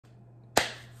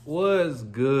What's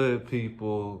good,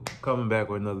 people? Coming back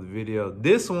with another video.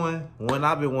 This one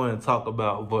I've been wanting to talk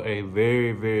about for a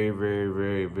very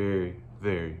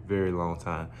long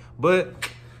time. But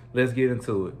let's get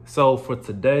into it. So for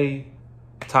today's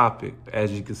topic,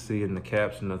 as you can see in the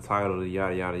caption, the title, the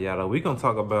yada yada yada, we're gonna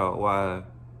talk about why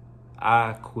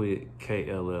I quit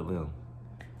KLLM.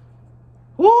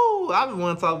 Woo! I've been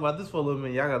wanting to talk about this for a little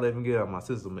minute. Y'all gotta let me get out of my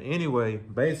system. But anyway,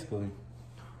 basically,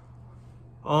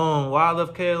 why I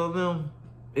left KLLM,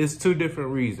 it's two different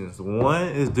reasons. One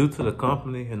is due to the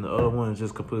company, and the other one is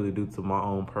just completely due to my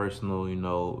own personal,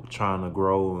 trying to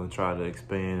grow and try to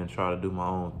expand and try to do my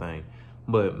own thing.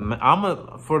 But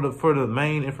for the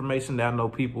main information that I know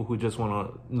people who just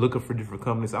want to looking for different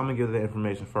companies, I'm gonna give that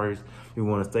information first. You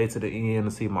want to stay to the end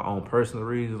to see my own personal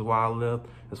reasons why I left.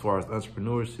 As far as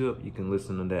entrepreneurship, you can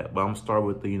listen to that. But I'm gonna start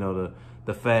with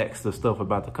the facts, the stuff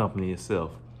about the company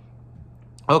itself.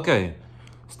 Okay.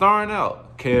 Starting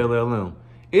out, KLLM.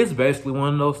 It's basically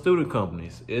one of those student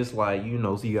companies. It's like,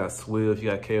 so you got Swift, you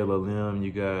got KLLM,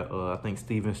 you got, I think,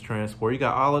 Stevens Transport. You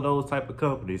got all of those type of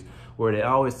companies where they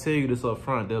always tell you this up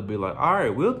front. They'll be like, all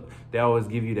right, they always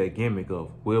give you that gimmick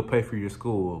of, we'll pay for your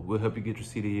school. We'll help you get your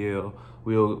CDL.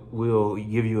 We'll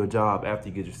give you a job after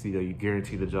you get your CDL. You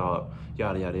guarantee the job,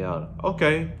 yada, yada, yada.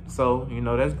 Okay, so,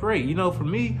 that's great. For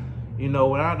me, when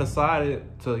I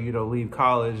decided to, leave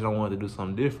college and I wanted to do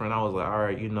something different, I was like, all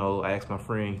right, I asked my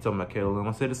friend, he told me about KLM.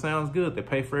 I said, it sounds good. They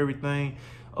pay for everything.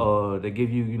 They give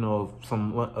you,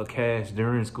 some cash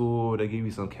during school. They give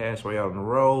you some cash while you're out on the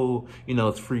road.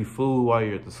 It's free food while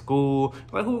you're at the school.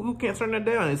 Like, who can't turn that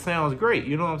down? It sounds great.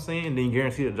 You know what I'm saying? Then you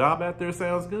guarantee the job out there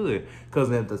sounds good. Because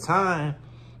at the time,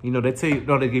 they tell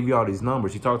you, they give you all these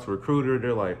numbers. You talk to a recruiter,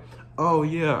 they're like, oh,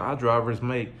 yeah, our drivers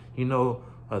make,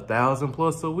 1,000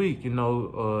 plus a week, then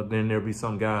there'll be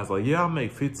some guys like, yeah, I'll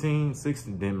make 15,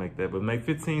 16, didn't make that, but make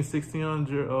 15,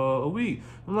 1600 a week.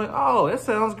 I'm like, oh, that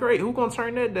sounds great. Who gonna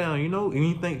turn that down? And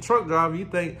you think truck driver, you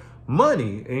think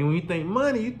money. And when you think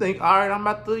money, you think, all right, I'm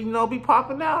about to, be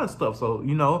popping out and stuff. So,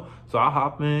 so I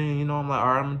hop in, I'm like, all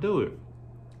right, I'm gonna do it.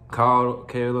 Call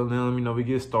KLLM, we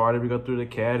get started, we go through the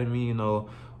academy,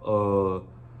 the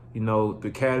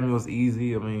academy was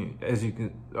easy.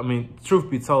 Truth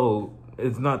be told,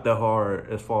 it's not that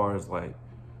hard as far as like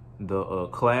the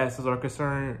classes are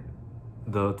concerned,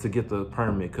 to get the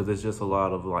permit, because it's just a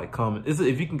lot of like common.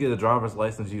 If you can get a driver's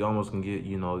license, you almost can get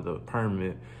the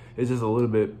permit. It's just a little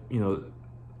bit,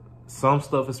 some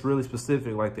stuff is really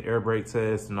specific, like the air brake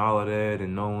test and all of that,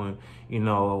 and knowing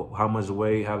how much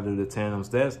weight, how to do the tandems.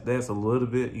 That's a little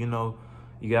bit, you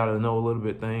gotta know a little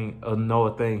bit know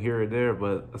a thing here or there.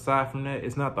 But aside from that,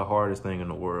 it's not the hardest thing in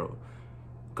the world.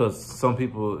 Because some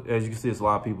people, as you can see, it's a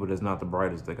lot of people that's not the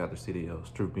brightest that got their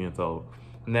CDLs, truth being told.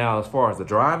 Now, as far as the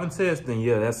driving test, then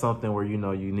yeah, that's something where, you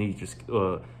need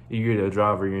your, you're the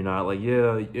driver, you're not. Like,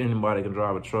 yeah, anybody can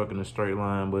drive a truck in a straight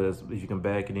line, but if you can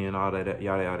back it in, all that,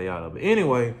 yada, yada, yada. But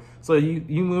anyway, so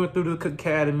you went through the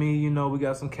academy, we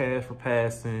got some cash for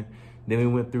passing. Then we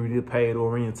went through the paid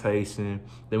orientation.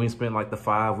 Then we spent like the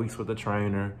 5 weeks with the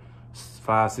trainer.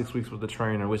 5, 6 weeks with the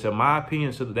trainer, which in my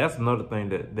opinion, that's another thing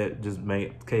that just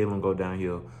made KLM go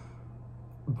downhill.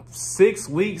 6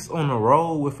 weeks on the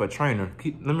road with a trainer.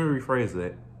 Let me rephrase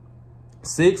that.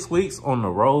 6 weeks on the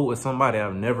road with somebody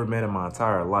I've never met in my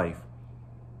entire life.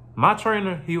 My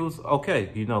trainer, he was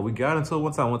okay. We got into it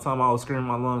one time. One time I was screaming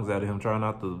my lungs out of him, trying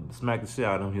not to smack the shit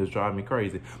out of him. He was driving me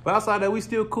crazy. But outside that, we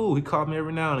still cool. He called me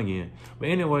every now and again. But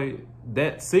anyway,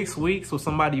 that 6 weeks with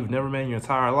somebody you've never met in your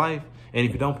entire life, and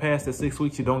if you don't pass that 6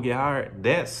 weeks, you don't get hired,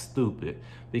 that's stupid.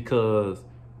 Because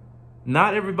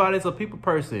not everybody's a people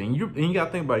person. And you got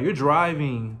to think about it. You're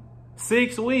driving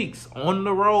 6 weeks on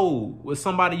the road with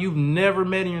somebody you've never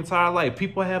met in your entire life.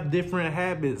 People have different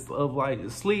habits of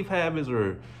like sleep habits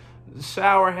or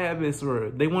shower habits,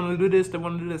 or they want to do this, they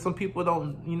want to do that. Some people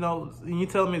don't, and you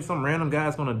tell me some random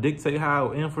guy's going to dictate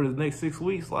how I end for the next 6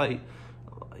 weeks. Like,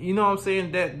 you know what I'm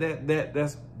saying?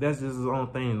 That's just his own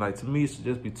thing. Like, to me, it should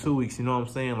just be 2 weeks. You know what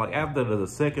I'm saying? Like, after the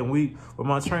second week with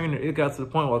my trainer, it got to the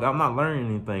point where I'm not learning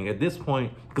anything at this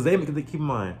point, because they keep in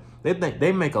mind, they think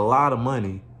they make a lot of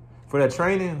money. For that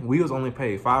training, we was only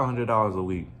paid $500 a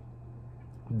week.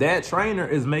 That trainer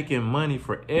is making money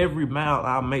for every mile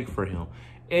I make for him.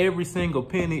 Every single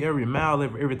penny, every mile,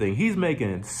 everything. He's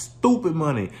making stupid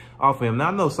money off of him. Now,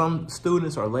 I know some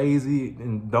students are lazy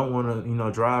and don't want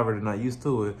to, drive, or they're not used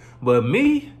to it. But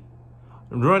me,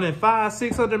 running 500,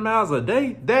 600 miles a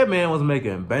day, that man was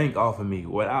making bank off of me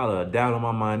without a doubt in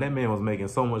my mind. That man was making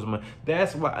so much money.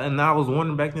 That's why, and I was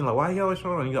wondering back then, like, why he always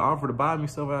showing? He offered to buy me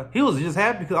stuff out. He was just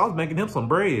happy because I was making him some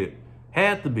bread.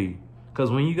 Had to be.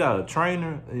 Because when you got a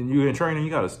trainer and you're in training, you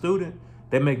got a student,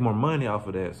 they make more money off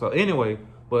of that. So anyway,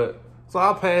 so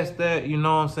I passed that, you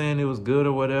know what I'm saying? It was good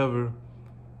or whatever.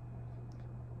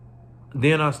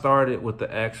 Then I started with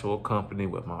the actual company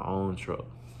with my own truck.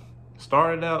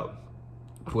 Started out,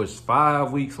 was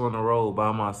 5 weeks on the road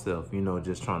by myself, you know,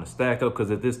 just trying to stack up.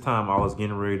 Because at this time, I was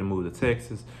getting ready to move to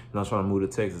Texas. And I was trying to move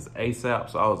to Texas ASAP.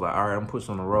 So I was like, all right, I'm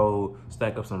pushing on the road,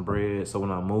 stack up some bread. So when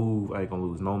I move, I ain't going to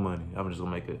lose no money. I'm just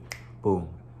going to make it boom.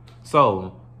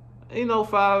 So, you know,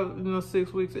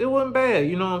 6 weeks, it wasn't bad.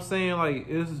 You know what I'm saying? Like,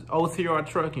 it's OTR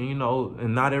trucking, you know,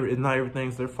 and not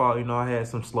everything's their fault. You know, I had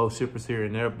some slow shippers here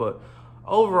and there, but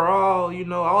overall, you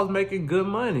know, I was making good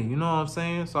money, you know what I'm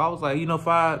saying? So I was like, you know,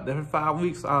 5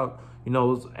 weeks, I, you know,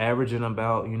 was averaging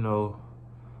about, you know,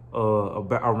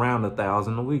 about around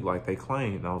 1,000 a week, like they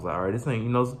claimed. And I was like, all right, this ain't, you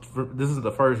know, this is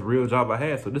the first real job I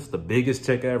had. So this is the biggest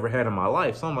check I ever had in my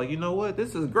life. So I'm like, you know what?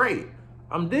 This is great.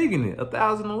 I'm digging it.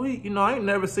 1,000 a week. You know, I ain't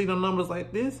never seen no numbers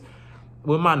like this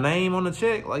with my name on the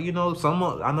check. Like, you know,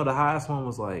 I know the highest one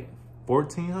was like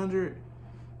 1,400,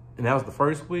 and that was the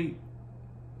first week.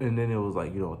 And then it was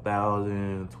like, you know,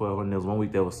 1,000, 1,200. There was 1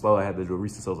 week that was slow. I had to do a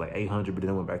reset, so it was like 800, but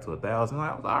then it went back to 1,000.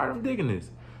 I was like, all right, I'm digging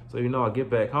this. So, you know, I get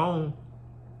back home,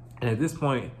 and at this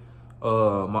point,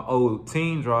 my old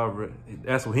team driver,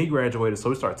 that's when he graduated, so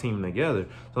we start teaming together.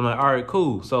 So I'm like, all right,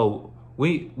 cool. So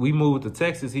we moved to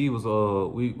Texas. He was,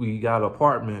 we got an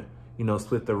apartment, you know,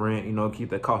 split the rent, you know, keep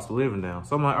that cost of living down.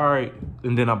 So I'm like, all right.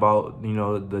 And then I bought, you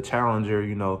know, the Challenger,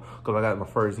 you know, because I got my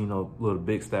first, you know, little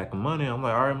big stack of money. I'm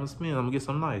like, all right, I'm going to spend. I'm going to get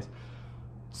something nice.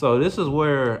 So this is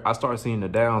where I start seeing the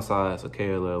downsides of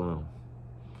KLLM.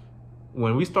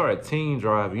 When we started team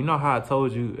driving, you know how I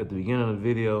told you at the beginning of the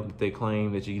video that they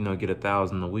claim that you know, get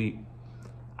 1,000 a week?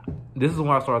 This is when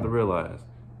I started to realize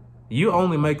you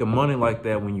only making money like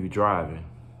that when you driving.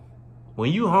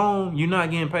 When you home, you're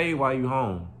not getting paid while you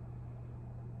home.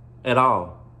 At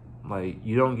all. Like,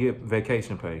 you don't get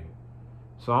vacation pay.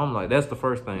 So I'm like, that's the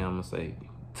first thing I'm gonna say.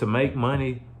 To make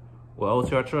money with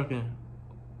OTR trucking,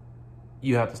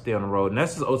 you have to stay on the road. And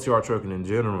that's just OTR trucking in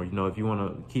general. You know, if you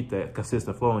want to keep that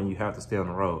consistent flowing, you have to stay on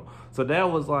the road. So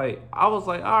that was like, I was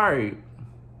like, all right.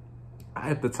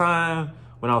 At the time,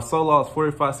 when I was solo, I was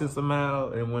 45 cents a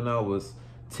mile. And when I was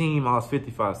team, I was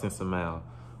 55 cents a mile.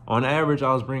 On average,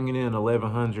 I was bringing in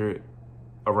 1,100,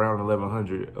 around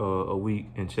 1,100 a week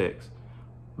in checks.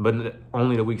 But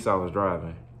only the weeks I was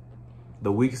driving.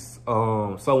 The weeks,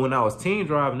 so when I was team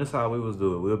driving, this is how we was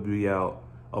doing. We'll be out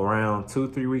around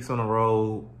 2-3 weeks on the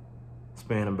road,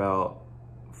 spend about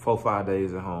 4-5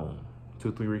 days at home.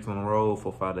 2-3 weeks on the road,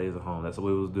 4-5 days at home. That's what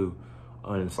we was do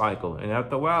on the cycle. And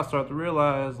after a while, I started to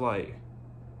realize, like,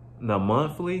 the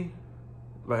monthly,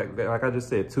 like I just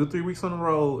said, 2-3 weeks on the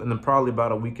road, and then probably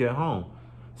about a week at home.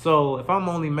 So if I'm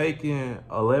only making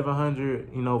 1,100,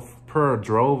 you know, per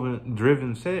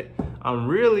driven check, I'm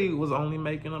really was only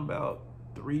making about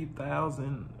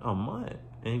 3,000 a month.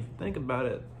 And if you think about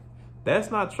it,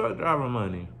 that's not truck driver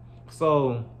money.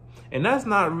 So, and that's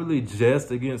not really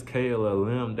just against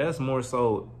KLLM. That's more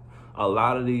so a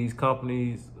lot of these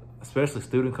companies, especially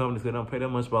student companies that don't pay that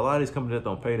much, but a lot of these companies that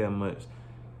don't pay that much,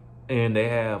 and they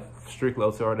have strict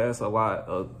OTR, that's a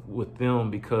lot with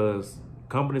them, because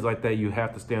companies like that, you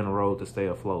have to stay on the road to stay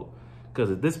afloat.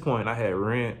 Because at this point, I had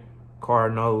rent, car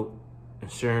note,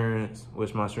 insurance,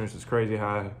 which my insurance is crazy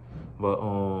high, but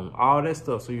all that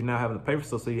stuff. So you're not having to pay for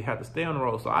stuff, so you have to stay on the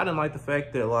road. So I didn't like the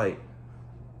fact that, like,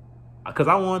 because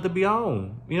I wanted to be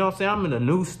home. You know what I'm saying? I'm in a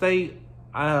new state.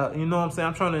 You know what I'm saying?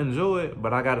 I'm trying to enjoy it,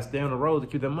 but I got to stay on the road to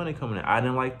keep that money coming in. I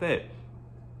didn't like that.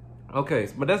 Okay,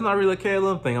 but that's not really a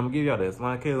KLM thing. I'm gonna give y'all that. It's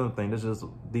not a KLM thing. That's just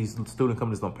these student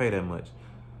companies don't pay that much.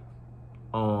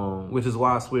 Which is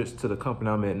why I switched to the company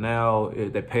I'm at now.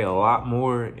 They pay a lot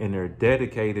more and they're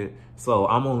dedicated. So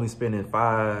I'm only spending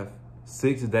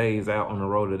 5-6 days out on the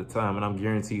road at a time, and I'm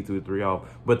guaranteed 2 or 3 off.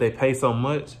 But they pay so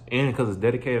much, and because it's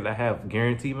dedicated, I have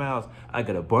guaranteed miles. I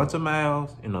get a bunch of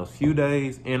miles in those few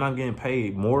days, and I'm getting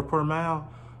paid more per mile.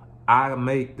 I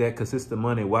make that consistent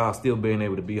money while still being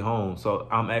able to be home. So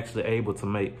I'm actually able to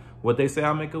make what they say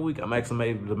I make a week. I'm actually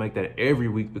able to make that every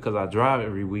week because I drive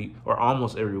every week, or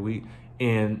almost every week.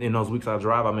 And in those weeks I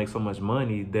drive, I make so much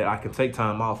money that I can take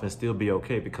time off and still be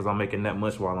okay because I'm making that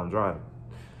much while I'm driving.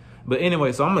 But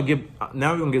anyway, so now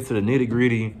we're gonna get to the nitty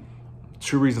gritty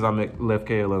true reasons I left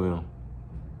KLLM.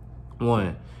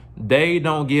 One, they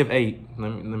don't give a,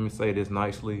 let me say this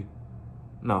nicely.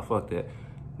 No, fuck that.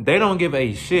 They don't give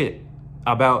a shit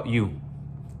about you.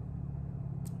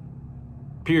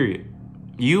 Period.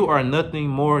 You are nothing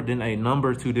more than a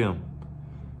number to them.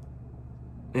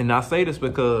 And I say this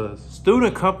because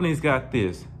student companies got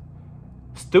this.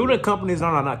 Student companies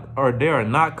are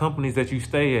not companies that you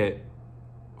stay at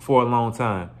for a long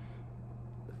time.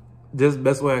 Just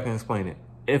best way I can explain it.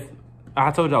 If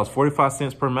I told you I was 45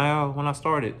 cents per mile when I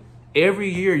started, every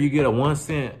year you get a 1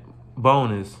 cent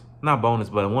bonus, not bonus,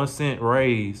 but a 1 cent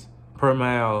raise per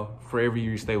mile for every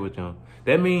year you stay with them.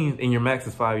 That means, and your max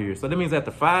is 5 years. So that means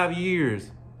after 5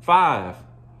 years, five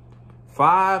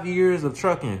years of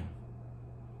trucking,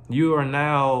 you are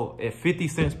now at 50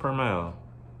 cents per mile.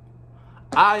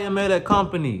 I am at a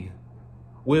company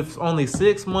with only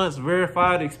 6 months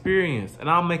verified experience, and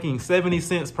I'm making 70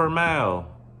 cents per mile.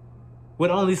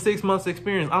 With only 6 months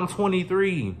experience, I'm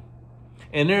 23.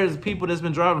 And there's people that's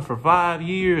been driving for 5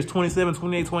 years, 27,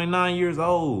 28, 29 years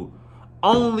old,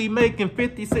 only making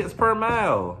 50 cents per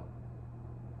mile.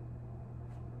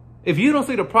 If you don't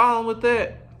see the problem with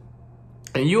that,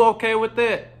 and you okay with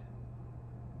that,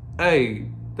 hey,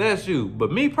 that's you.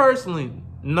 But me personally,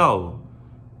 no.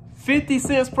 50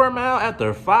 cents per mile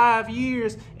after 5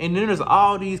 years, and then there's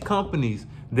all these companies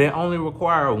that only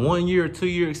require 1 year or 2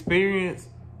 year experience,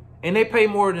 and they pay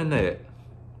more than that.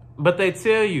 But they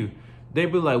tell you, they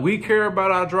be like, we care about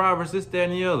our drivers, this, that,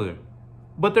 and the other.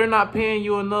 But they're not paying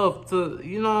you enough to,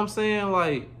 you know what I'm saying?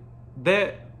 Like,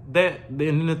 and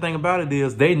then the thing about it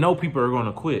is, they know people are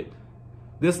gonna quit.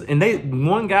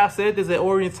 One guy said this at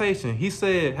orientation. He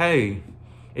said, hey,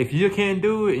 if you can't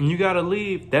do it and you gotta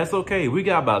leave, that's okay. We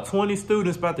got about 20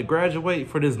 students about to graduate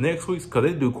for this next week, because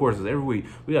they do courses every week.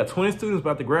 We got 20 students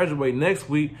about to graduate next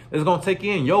week that's gonna take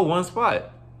in your one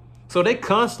spot. So they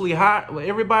constantly hire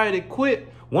everybody that quit.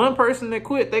 One person that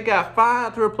quit, they got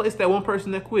 5 to replace that one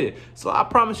person that quit. So I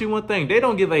promise you one thing, they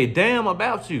don't give a damn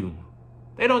about you.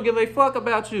 They don't give a fuck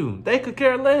about you. They could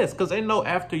care less, because they know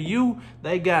after you,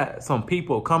 they got some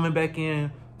people coming back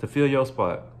in to fill your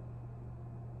spot.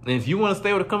 And if you want to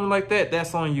stay with a company like that,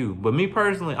 that's on you. But me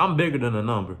personally, I'm bigger than a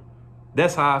number.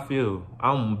 That's how I feel.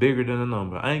 I'm bigger than a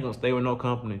number. I ain't going to stay with no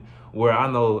company where I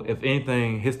know if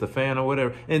anything hits the fan or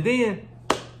whatever. And then,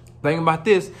 think about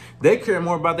this. They care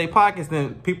more about their pockets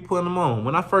than people putting them on.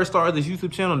 When I first started this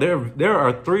YouTube channel, there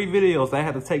are 3 videos I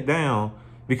had to take down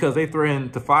because they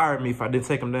threatened to fire me if I didn't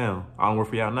take them down. I don't work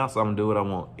for y'all now, so I'm going to do what I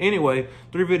want. Anyway,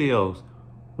 3 videos.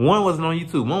 One wasn't on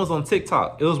YouTube. One was on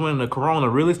TikTok. It was when the corona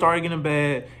really started getting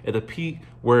bad at a peak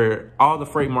where all the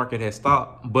freight market had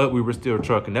stopped, but we were still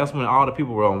trucking. That's when all the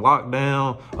people were on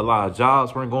lockdown. A lot of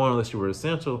jobs weren't going unless you were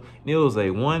essential. And it was a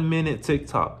 1-minute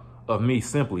TikTok of me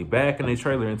simply backing a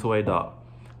trailer into a dock,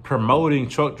 promoting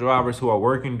truck drivers who are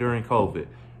working during COVID.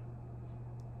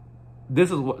 This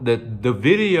is what the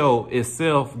video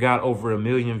itself got over 1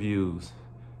 million views,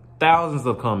 thousands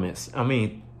of comments. I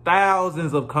mean,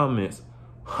 thousands of comments.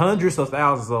 Hundreds of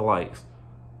thousands of likes.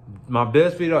 My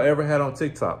best video I ever had on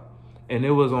TikTok. And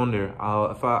it was on there.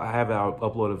 If I have it, I'll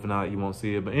upload it. If not, you won't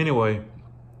see it. But anyway,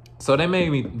 so they made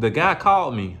me, the guy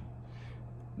called me.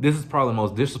 This is probably the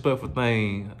most disrespectful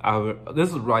thing this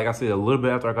is, like I said, a little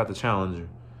bit after I got the Challenger.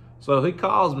 So he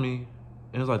calls me,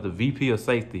 and it was like the VP of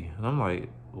safety. And I'm like,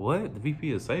 what? The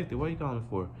VP of safety? What are you calling me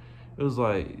for? It was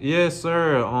like, yes,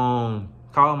 sir.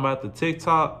 Calling about the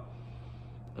TikTok.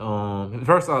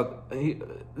 First off, he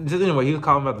was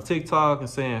calling about the TikTok and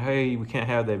saying, hey, we can't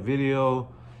have that video.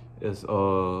 It's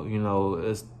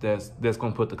that's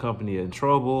gonna put the company in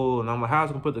trouble. And I'm like, how's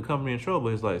it gonna put the company in trouble?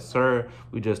 He's like, sir,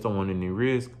 we just don't want any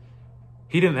risk.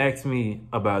 He didn't ask me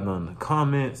about none of the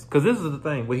comments, because this is the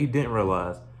thing, what he didn't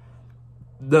realize.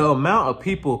 The amount of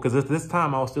people, because at this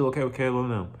time I was still okay with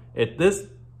KLLM. At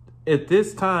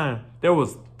this time, there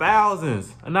was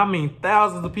thousands, and I mean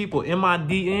thousands of people in my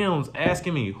DMs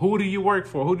asking me, who do you work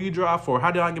for? Who do you drive for? How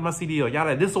did I get my CDL?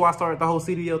 Yada. This is why I started the whole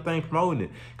CDL thing, promoting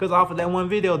it. Because off of that one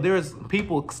video, there's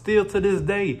people still to this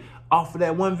day, off of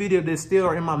that one video, that still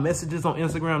are in my messages on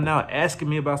Instagram now asking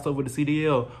me about stuff with the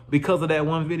CDL because of that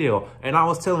one video. And I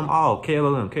was telling them all,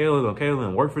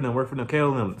 KLLM, work for them,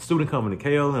 KLLM, student company,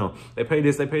 KLLM. They pay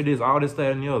this, all this,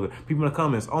 that, and the other. People in the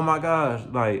comments, oh my gosh,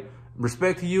 like,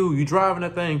 respect to you, you driving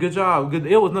that thing, good job.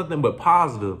 It was nothing but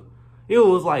positive. It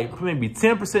was like maybe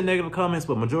 10% negative comments,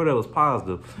 but majority of it was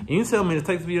positive. And you tell me to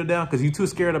take the video down because you too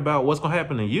scared about what's gonna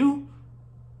happen to you?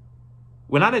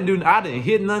 When I didn't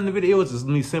hit nothing in the video. It was just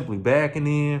me simply backing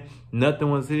in.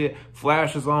 Nothing was hit.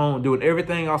 Flashes on, doing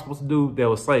everything I was supposed to do that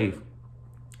was safe.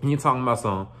 And you're talking about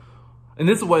something. And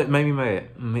this is what made me mad.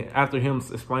 After him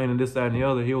explaining this, that, and the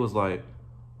other, he was like,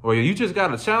 well, you just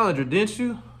got a Challenger, didn't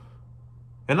you?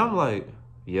 And I'm like,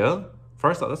 yeah.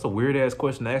 First off, that's a weird ass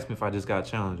question to ask me if I just got a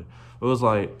Challenger. It was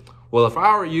like, well, if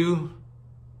I were you,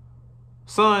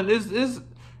 son,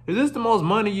 is this the most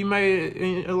money you made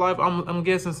in your life? I'm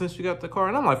guessing since you got the car.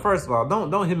 And I'm like, first of all,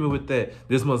 don't hit me with that.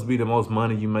 This must be the most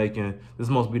money you making. This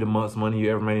must be the most money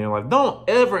you ever made in your life. Don't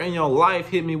ever in your life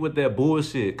hit me with that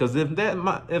bullshit. Cause if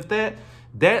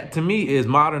that to me is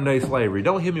modern day slavery.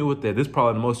 Don't hit me with that. This is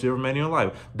probably the most you ever made in your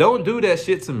life. Don't do that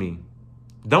shit to me.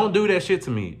 Don't do that shit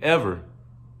to me ever.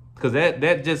 Cause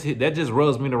that just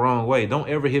rubs me the wrong way. Don't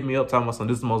ever hit me up talking about something.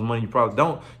 This is the most money you probably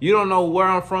don't. You don't know where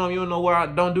I'm from. You don't know where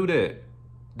don't do that.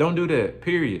 Don't do that,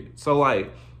 period. So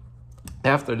like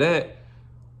after that,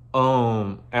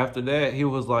 he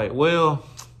was like, well,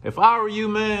 if I were you,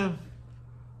 man,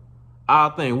 I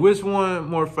think which one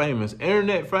more famous,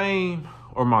 internet fame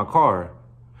or my car?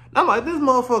 And I'm like, this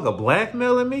motherfucker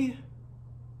blackmailing me?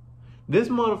 This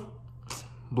mother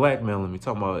blackmailing me,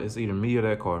 talking about it's either me or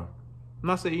that car.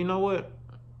 And I said, you know what?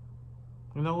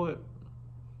 You know what?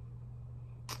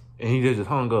 And he just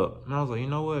hung up. And I was like, you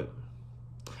know what?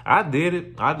 I did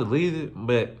it. I deleted it.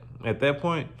 But at that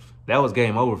point, that was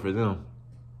game over for them.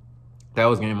 That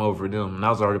was game over for them. And I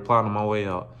was already plotting my way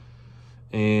out.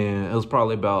 And it was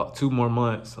probably about 2 more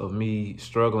months of me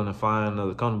struggling to find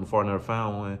another company before I never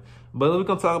found one. But we're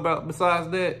going to talk about, besides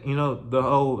that, you know, the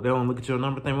whole, they don't look at your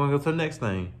number thing. We're going to go to the next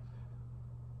thing.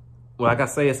 Well, like I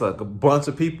say, it's like a bunch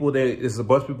of people it's a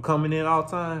bunch of people coming in all the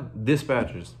time.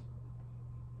 Dispatchers.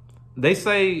 They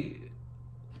say,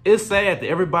 it's sad that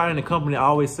everybody in the company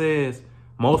always says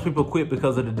most people quit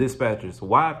because of the dispatchers.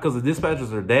 Why? Because the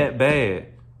dispatchers are that bad.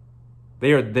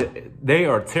 They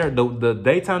are terrible. The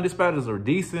daytime dispatchers are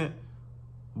decent,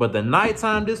 but the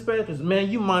nighttime dispatchers, man,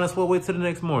 you might as well wait till the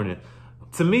next morning.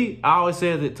 To me, I always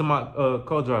said it to my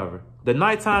co-driver. The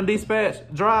nighttime dispatch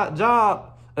job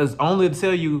is only to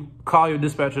tell you, call your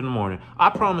dispatcher in the morning. I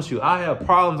promise you, I have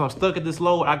problems. I'm stuck at this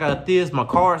load. I got this. My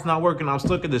car's not working. I'm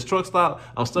stuck at this truck stop.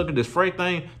 I'm stuck at this freight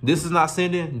thing. This is not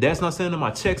sending. That's not sending.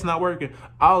 My check's not working.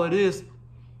 All it is,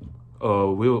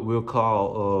 we'll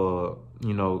call,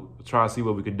 you know, try to see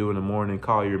what we could do in the morning.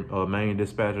 Call your main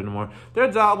dispatcher in the morning. Their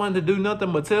job wasn't to do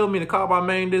nothing but tell me to call my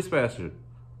main dispatcher.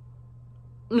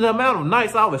 The amount of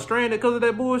nights I was stranded because of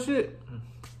that bullshit.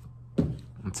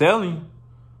 I'm telling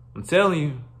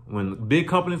you, when big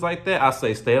companies like that, I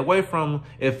say stay away from them.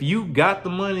 If you got the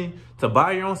money to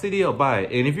buy your own CDL, buy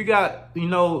it. And if you got, you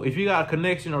know, if you got a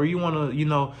connection or you want to, you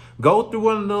know, go through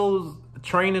one of those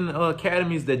training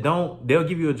academies that they'll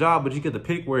give you a job, but you get to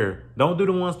pick where. Don't do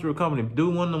the ones through a company. Do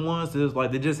one of the ones that's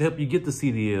like, they just help you get the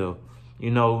CDL,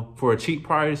 you know, for a cheap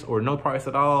price or no price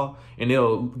at all. And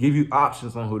they'll give you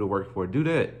options on who to work for. Do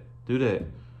that. Do that.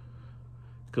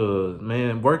 Cause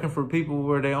man, working for people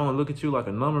where they only look at you like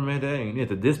a number, man, that ain't it.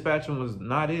 The dispatching was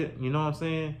not it, you know what I'm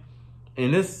saying?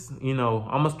 And this, you know,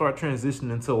 I'm gonna start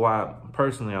transitioning to why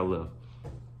personally I left.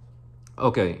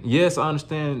 Okay, yes, I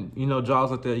understand, you know,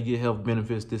 jobs like that, you get health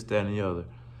benefits, this, that, and the other.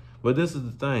 But this is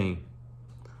the thing.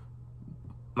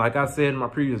 Like I said in my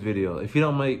previous video, if you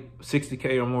don't make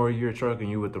 60K or more a year trucking,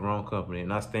 you're with the wrong company.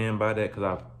 And I stand by that because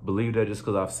I believe that just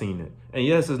because I've seen it. And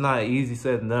yes, it's not easy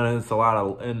said and done. It's a lot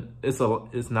of, and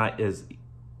it's not as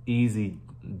easy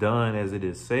done as it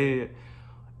is said.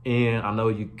 And I know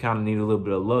you kind of need a little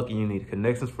bit of luck and you need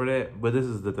connections for that. But this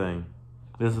is the thing.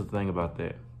 This is the thing about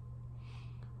that.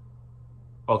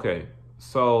 Okay,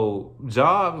 so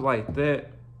jobs like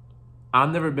that, I've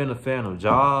never been a fan of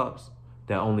jobs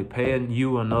that only paying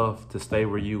you enough to stay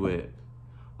where you at.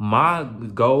 My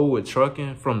goal with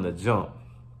trucking from the jump,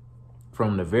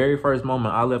 from the very first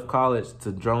moment I left college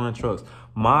to drawing trucks,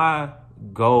 my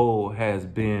goal has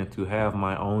been to have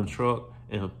my own truck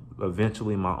and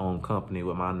eventually my own company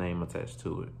with my name attached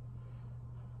to it.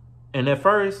 And at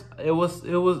first, it was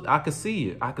I could see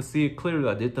it. I could see it clearly.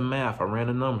 I did the math. I ran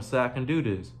the numbers, said I can do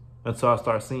this. Until I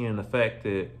start seeing the fact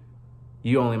that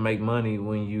you only make money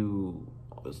when you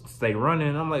stay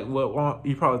running. I'm like, well,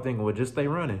 you probably thinking, well, just stay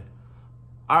running.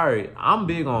 All right, I'm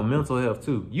big on mental health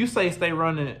too. You say stay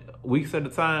running weeks at a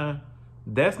time.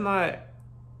 That's not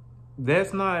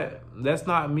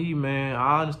me, man.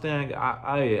 I understand.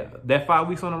 That 5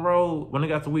 weeks on the road, when it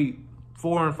got to week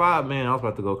 4 and 5, man, I was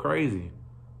about to go crazy.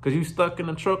 Cause you stuck in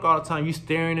the truck all the time. You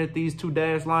staring at these 2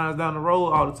 dash lines down the road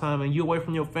all the time, and you away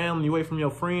from your family, you away from your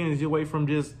friends, you away from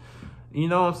just, you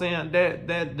know what I'm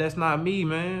saying? That's not me,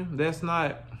 man. That's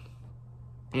not.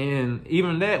 And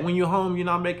even that, when you're home, you're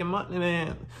not making money,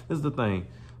 man. This is the thing.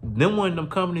 Them one of them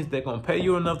companies that gonna pay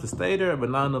you enough to stay there,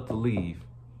 but not enough to leave.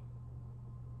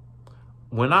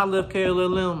 When I left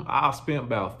KLLM, I spent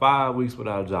about 5 weeks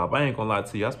without a job. I ain't gonna lie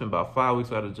to you. I spent about 5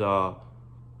 weeks without a job,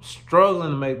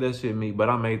 struggling to make that shit meet, but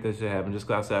I made that shit happen just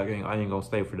because I said I ain't gonna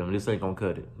stay for them. This ain't gonna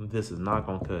cut it. This is not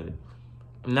gonna cut it.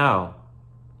 Now,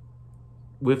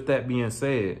 with that being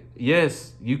said,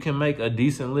 yes, you can make a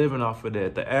decent living off of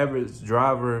that. The average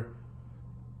driver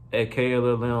at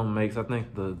KLLM makes, I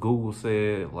think the Google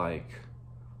said, like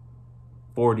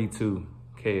 42K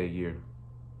a year.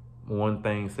 One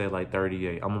thing said like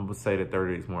 38. I'm gonna say that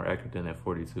 38 is more accurate than that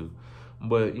 42.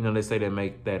 But you know, they say they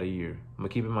make that a year.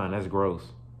 But keep in mind, that's gross.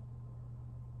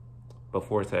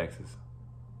 Before taxes.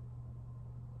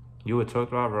 You a truck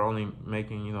driver only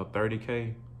making, you know,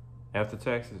 30K after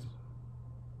taxes.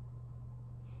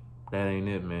 That ain't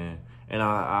it, man. And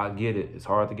I get it. It's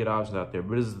hard to get options out there.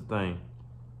 But this is the thing.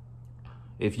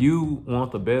 If you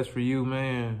want the best for you,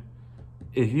 man,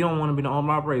 if you don't want to be the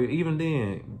owner operator, even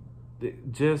then,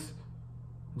 just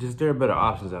there are better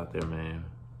options out there, man.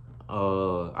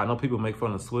 I know people make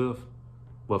fun of Swift,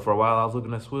 but for a while I was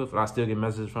looking at Swift, and I still get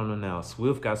messages from them now.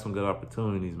 Swift got some good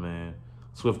opportunities, man.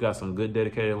 Swift got some good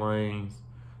dedicated lanes.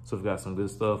 Swift got some good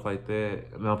stuff like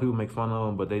that. Now people make fun of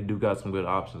them, but they do got some good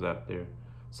options out there.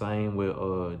 Same with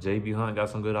JB Hunt got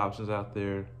some good options out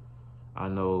there. I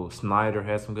know Snyder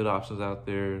has some good options out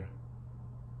there.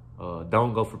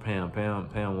 Don't go for Pam.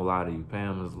 Pam will lie to you.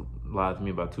 Pam has lied to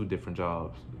me about 2 different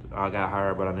jobs. I got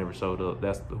hired, but I never showed up.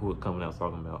 That's who the company I was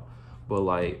talking about. But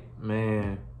like,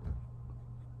 man,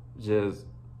 just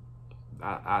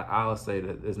I'll say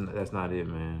that that's not it,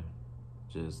 man.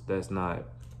 Just that's not.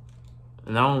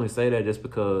 And I only say that just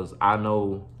because I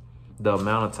know the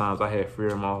amount of times I had fear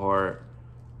in my heart,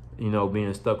 you know,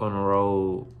 being stuck on the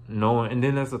road, knowing. And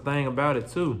then that's the thing about it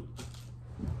too.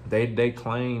 They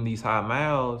claim these high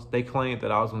miles. They claimed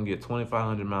that I was gonna get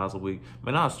 2,500 miles a week.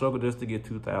 Man, I struggled just to get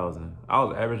 2,000. I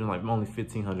was averaging like only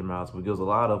 1,500 miles a week. There was a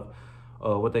lot of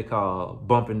what they call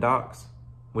bumping docks,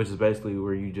 which is basically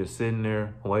where you just sitting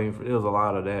there waiting for. It was a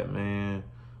lot of that, man.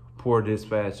 Poor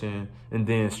dispatching, and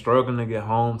then struggling to get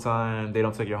home time. They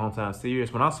don't take your home time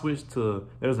serious. When I switched to,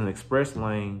 there was an express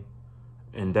lane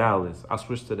in Dallas. I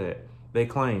switched to that. They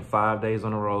claim 5 days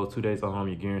on the road, 2 days at home.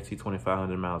 You guarantee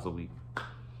 2,500 miles a week.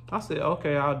 I said,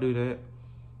 okay, I'll do that.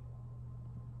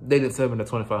 They did tell me that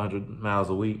 2,500 miles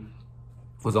a week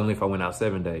was only if I went out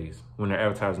 7 days, when their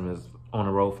advertisement is on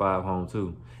the road 5, home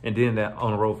 2. And then that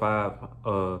on the road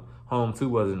 5, home 2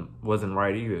 wasn't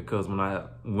right either, because when I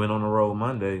went on the road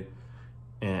Monday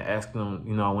and asked him,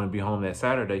 you know, I want to be home that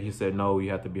Saturday, he said, no, you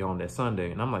have to be home that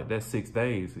Sunday. And I'm like, that's 6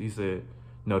 days. He said,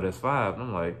 no, that's 5. And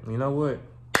I'm like, you know what?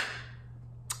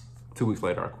 2 weeks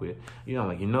later, I quit. You know, I'm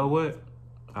like, you know what?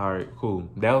 All right, cool.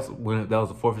 That was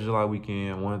the 4th of July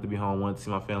weekend. I wanted to be home, wanted to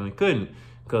see my family. Couldn't,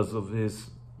 because of his,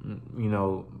 you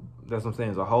know, that's what I'm saying.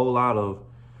 It's a whole lot of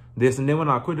this. And then when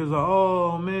I quit, it was like,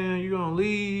 oh, man, you're going to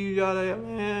leave, yada,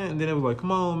 man. And then it was like,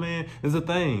 come on, man. It's a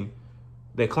thing.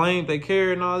 They claim they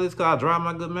care and all this because I drive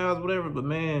my good miles, whatever. But,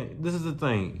 man, this is the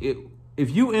thing.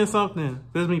 If you in something,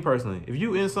 this is me personally. If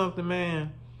you in something,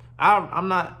 man, I'm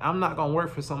not going to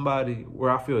work for somebody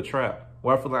where I feel trapped,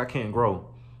 where I feel like I can't grow.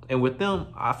 And with them,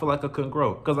 I feel like I couldn't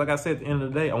grow. Because like I said, at the end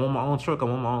of the day, I want my own truck. I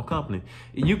want my own company.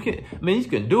 You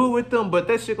can do it with them, but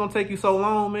that shit gonna take you so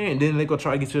long, man. And then they gonna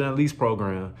try to get you that lease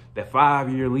program, that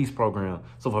 5-year lease program.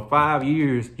 So for 5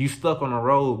 years, you stuck on the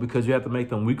road because you have to make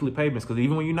them weekly payments. Because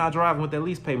even when you're not driving with that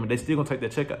lease payment, they still gonna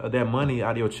take that money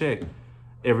out of your check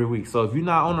every week. So if you're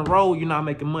not on the road, you're not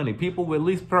making money. People with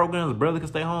lease programs barely can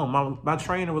stay home. My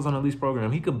trainer was on a lease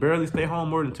program. He could barely stay home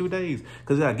more than 2 days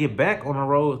because he got to get back on the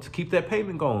road to keep that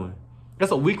payment going.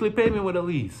 That's a weekly payment with a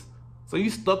lease. So you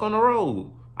stuck on the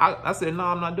road. I said, no,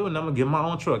 I'm not doing that. I'm going to get my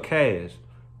own truck cash.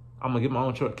 I'm going to get my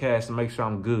own truck cash to make sure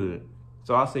I'm good.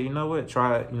 So I said, you know what?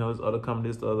 Try it. You know, this other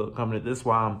company, this other company. That's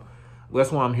why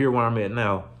I'm here where I'm at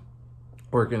now.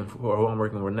 Working for who I'm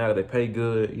working with now, they pay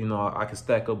good. You know, I can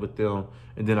stack up with them,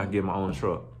 and then I can get my own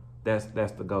truck. That's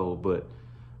the goal. But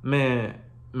man,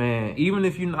 even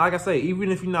if you, like I say,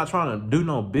 even if you're not trying to do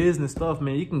no business stuff,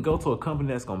 man, you can go to a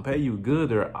company that's gonna pay you good.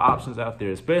 There are options out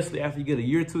there, especially after you get a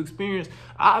year or 2 experience.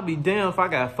 I'll be damned if I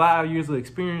got 5 years of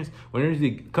experience when there's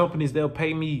the companies they'll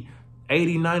pay me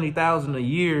 80, 90,000 a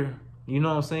year. You know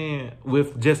what I'm saying?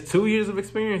 With just 2 years of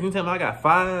experience, anytime I got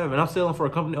 5 and I'm selling for a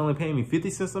company only paying me 50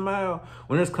 cents a mile,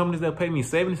 when there's companies that pay me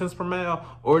 70 cents per mile,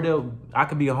 or I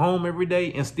could be home every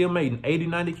day and still make 80,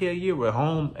 90K a year with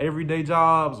home everyday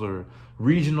jobs or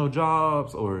regional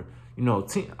jobs or, you know,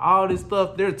 all this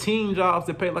stuff. There are team jobs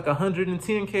that pay like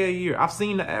 110K a year. I've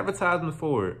seen the advertisement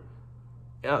for it.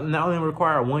 Not only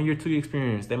require a 1 year, 2 year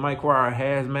experience, they might require a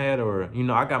hazmat or, you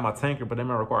know, I got my tanker, but they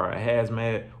might require a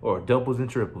hazmat or doubles and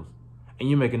triples. And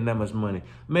you're making that much money.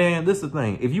 Man, this is the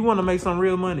thing. If you want to make some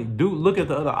real money, look at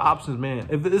the other options, man.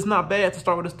 If it's not bad to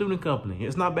start with a student company.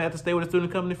 It's not bad to stay with a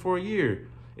student company for a year.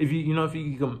 If you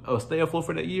can stay afloat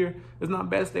for that year, it's not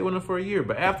bad to stay with them for a year.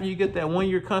 But after you get that 1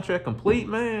 year contract complete,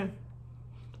 man,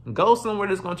 Go somewhere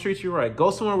that's gonna treat you right. Go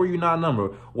somewhere where you're not a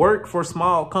number. Work for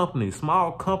small companies.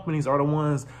 Small companies are the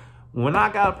ones. When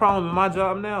I got a problem in my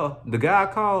job now, the guy I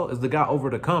call is the guy over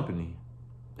the company.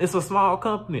 It's a small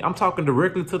company. I'm talking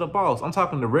directly to the boss. I'm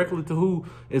talking directly to who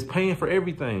is paying for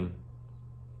everything.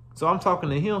 So I'm talking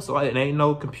to him. So it ain't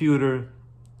no computer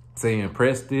saying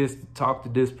press this, talk to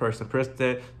this person, press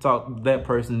that, talk to that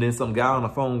person. Then some guy on the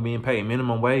phone being paid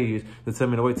minimum wage to tell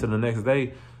me to wait till the next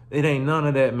day. It ain't none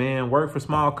of that, man. Work for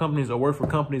small companies or work for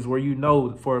companies where you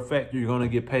know for a fact you're going to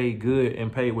get paid good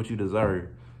and paid what you deserve.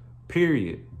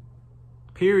 Period.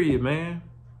 Period, man.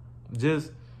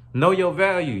 Just know your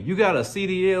value. You got a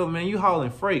CDL, man. You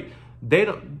hauling freight. They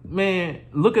don't, man,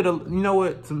 look at you know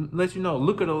what, to let you know,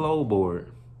 look at a load board.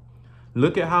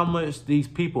 Look at how much these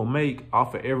people make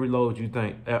off of every load you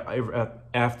think,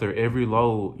 after every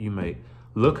load you make.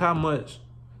 Look how much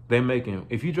they making.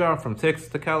 If you drive from Texas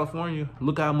to California,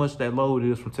 look how much that load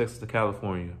is from Texas to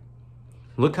California.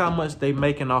 Look how much they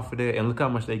making off of that, and look how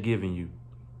much they giving you.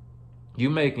 You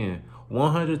making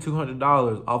 $100,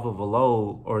 $200 off of a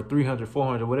load, or $300,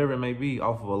 $400, whatever it may be,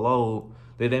 off of a load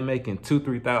that they making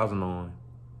 $2,000, $3,000 on.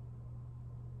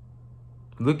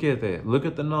 Look at that. Look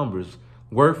at the numbers.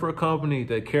 Work for a company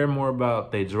that care more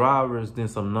about their drivers than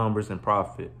some numbers and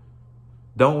profit.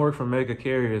 Don't work for mega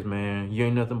carriers, man. You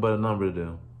ain't nothing but a number to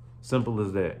them. Simple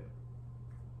as that.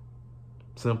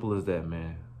 Simple as that,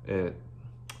 man. I'm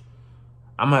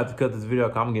gonna have to cut this video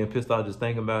because I'm getting pissed off just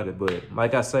thinking about it. But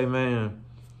like I say, man,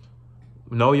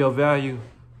 know your value.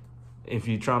 If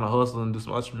you're trying to hustle and do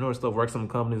some entrepreneur stuff, work some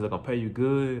companies that gonna pay you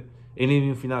good. And even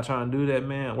if you're not trying to do that,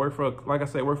 man, work for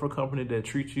a company that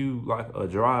treats you like a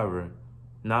driver,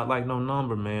 not like no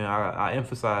number, man. I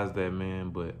emphasize that, man.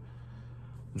 But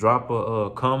drop a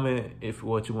comment if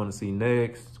what you want to see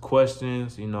next,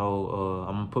 questions. You know,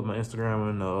 I'm gonna put my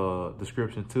Instagram in the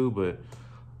description too. But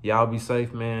y'all be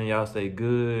safe, man. Y'all stay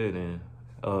good, and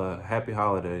happy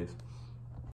holidays.